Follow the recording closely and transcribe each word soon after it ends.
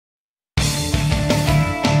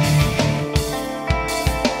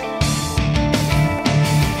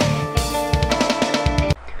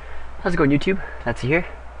How's it going, YouTube? That's here,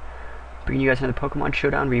 bringing you guys another Pokemon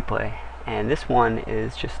Showdown replay. And this one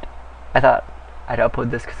is just, I thought I'd upload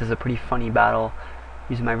this because it's a pretty funny battle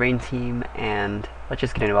using my rain team, and let's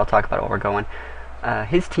just get into it. I'll talk about it while we're going.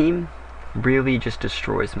 His team really just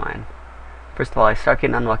destroys mine. First of all, I start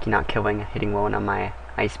getting unlucky not killing, hitting low on my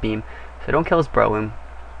Ice Beam, so I don't kill his Brolim,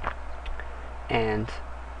 and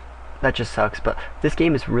that just sucks. But this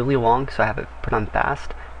game is really long, so I have it put on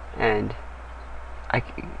fast, and I'm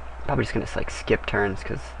probably just gonna like skip turns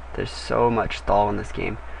because there's so much stall in this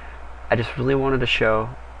game. I just really wanted to show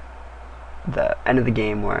the end of the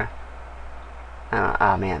game where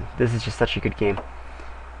man, this is just such a good game.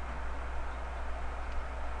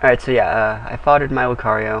 Alright, so yeah, I foddered my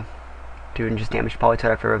Lucario, doing just damage to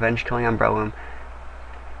Politoed after revenge killing on Brolim,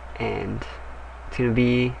 and it's gonna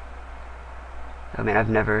be, oh man, I've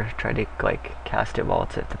never tried to like cast it while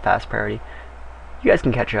it's at the fast priority. You guys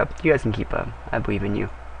can catch up, you guys can keep up, I believe in you.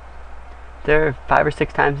 There are 5 or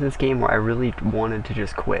 6 times in this game where I really wanted to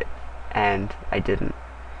just quit, and I didn't.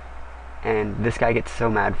 And this guy gets so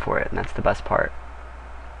mad for it, and that's the best part.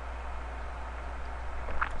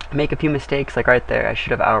 I make a few mistakes, like right there, I should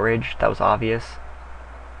have outraged, that was obvious.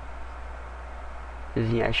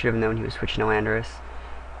 Yeah, I should have known he was switching to Landorus.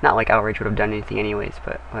 Not like outrage would have done anything anyways,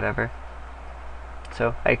 but whatever.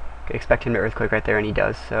 So I expect him to Earthquake right there, and he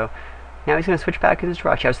does, so now he's going to switch back into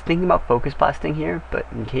Jirachi. I was thinking about Focus Blasting here, but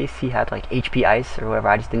in case he had like HP Ice or whatever,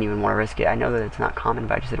 I just didn't even want to risk it. I know that it's not common,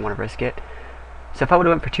 but I just didn't want to risk it. So if I would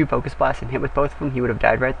have went for 2 Focus Blasts and hit with both of them, he would have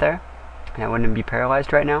died right there, and I wouldn't be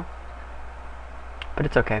paralyzed right now. But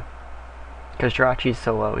it's okay, because Jirachi's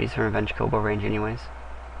so low, he's in revenge killable range anyways.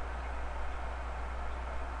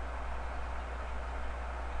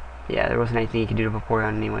 Yeah, there wasn't anything he could do to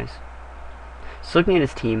Vaporeon anyways. So looking at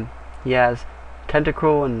his team, he has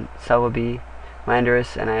Tentacruel and Celebi,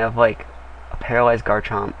 Landorus, and I have like a paralyzed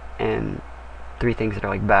Garchomp and 3 things that are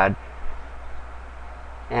like bad.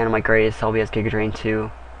 And my greatest Celebi has Giga Drain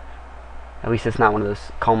too. At least it's not one of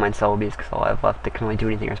those Calm Mind Celebis, because all I have left that can only do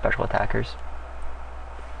anything are special attackers.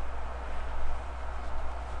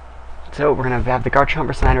 So we're gonna have the Garchomp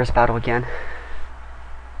vs Landorus battle again.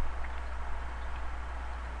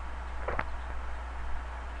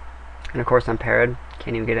 And of course I'm parried,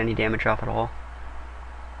 can't even get any damage off at all.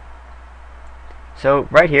 So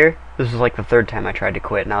right here, this was like the 3rd time I tried to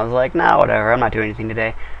quit, and I was like, nah, whatever, I'm not doing anything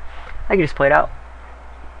today. I can just play it out.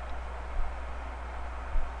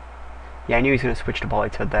 Yeah, I knew he was going to switch to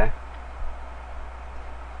Politoed there.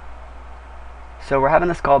 So we're having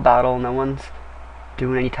the Skull battle, no one's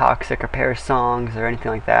doing any toxic or Perish songs or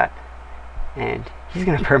anything like that. And he's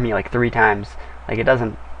going to burn me like 3 times. Like, it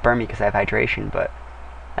doesn't burn me because I have hydration, but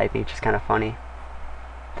I think it's just kind of funny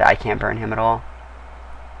that I can't burn him at all.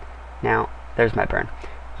 Now, there's my burn.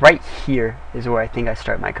 Right here is where I think I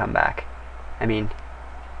start my comeback. I mean,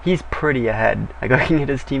 he's pretty ahead. Like, looking at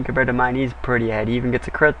his team compared to mine, he's pretty ahead. He even gets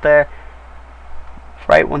a crit there.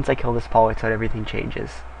 Right once I kill this Politoed, everything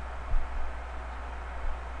changes.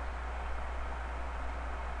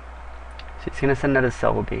 So he's going to send out his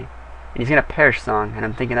Celebi. And he's going to Perish Song, and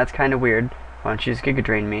I'm thinking that's kind of weird. Why don't you just Giga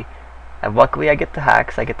Drain me? Luckily I get the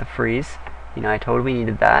hacks, I get the freeze. You know, I totally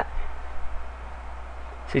needed that.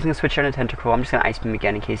 So he's going to switch out to Tentacruel. I'm just going to Ice Beam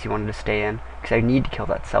again in case he wanted to stay in, because I need to kill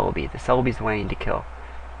that Celebi. The Celebi's the one I need to kill.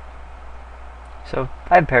 So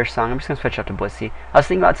I have Perish Song. I'm just going to switch out to Blissey. I was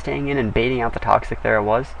thinking about staying in and baiting out the Toxic there it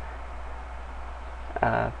was.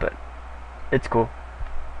 But it's cool.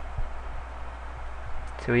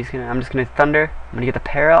 So I'm just going to Thunder. I'm going to get the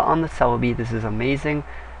Para on the Celebi. This is amazing.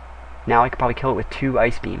 Now I could probably kill it with 2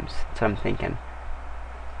 Ice Beams. That's what I'm thinking.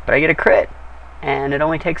 But I get a crit, and it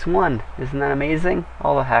only takes 1. Isn't that amazing?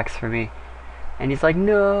 All the hacks for me. And he's like,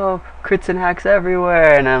 no, crits and hacks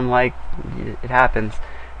everywhere. And I'm like, it happens.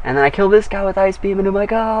 And then I kill this guy with Ice Beam, and I'm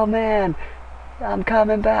like, oh man, I'm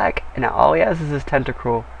coming back. And now all he has is his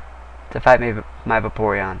Tentacruel to fight my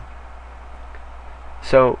Vaporeon.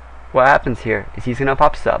 So what happens here is he's gonna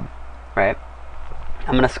pop Sub, right?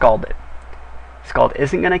 I'm gonna Scald it. Scald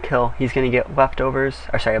isn't gonna kill. He's gonna get leftovers,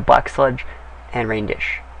 or sorry, a Black Sludge and Rain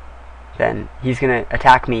Dish. Then he's gonna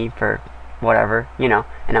attack me for whatever, you know,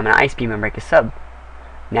 and I'm gonna Ice Beam and break his Sub.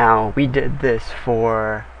 Now we did this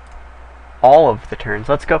for all of the turns.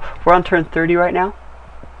 Let's go. We're on turn 30 right now.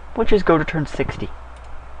 Let's just go to turn 60.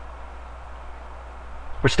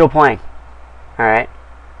 We're still playing. Alright?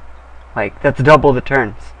 Like, that's double the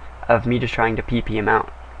turns of me just trying to PP him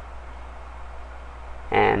out.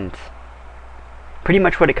 And pretty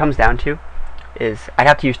much what it comes down to is I'd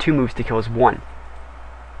have to use 2 moves to kill his 1.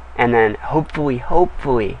 And then hopefully,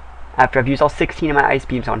 after I've used all 16 of my Ice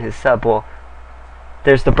Beams on his Sub, well,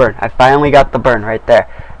 There's the burn. I finally got the burn right there.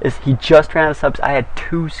 He just ran out of subs. I had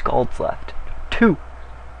 2 scalds left. 2!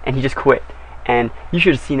 And he just quit. And you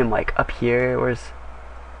should have seen him like up here.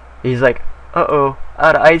 He's like, uh-oh,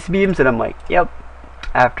 out of ice beams? And I'm like, yep.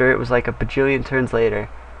 After it was like a bajillion turns later.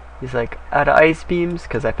 He's like, out of ice beams?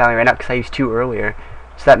 Because I finally ran out because I used 2 earlier.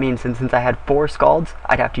 So that means since I had 4 scalds,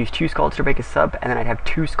 I'd have to use 2 scalds to break a sub, and then I'd have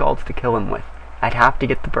 2 scalds to kill him with. I'd have to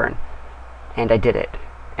get the burn. And I did it.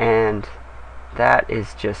 And that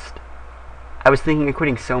is just... I was thinking of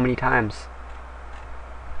quitting so many times.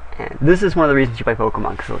 And this is one of the reasons you play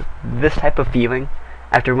Pokemon, because this type of feeling,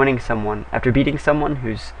 after beating someone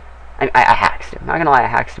who's... I haxed him. Not gonna lie, I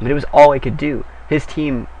haxed him, but it was all I could do. His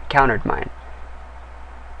team countered mine.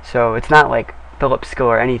 So it's not like Philip's skill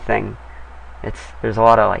or anything. There's a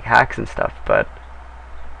lot of like hacks and stuff, but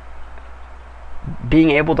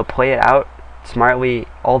being able to play it out smartly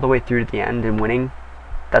all the way through to the end and winning,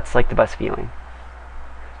 that's like the best feeling.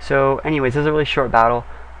 So anyways, this is a really short battle.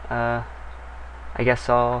 I guess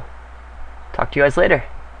I'll talk to you guys later.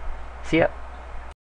 See ya.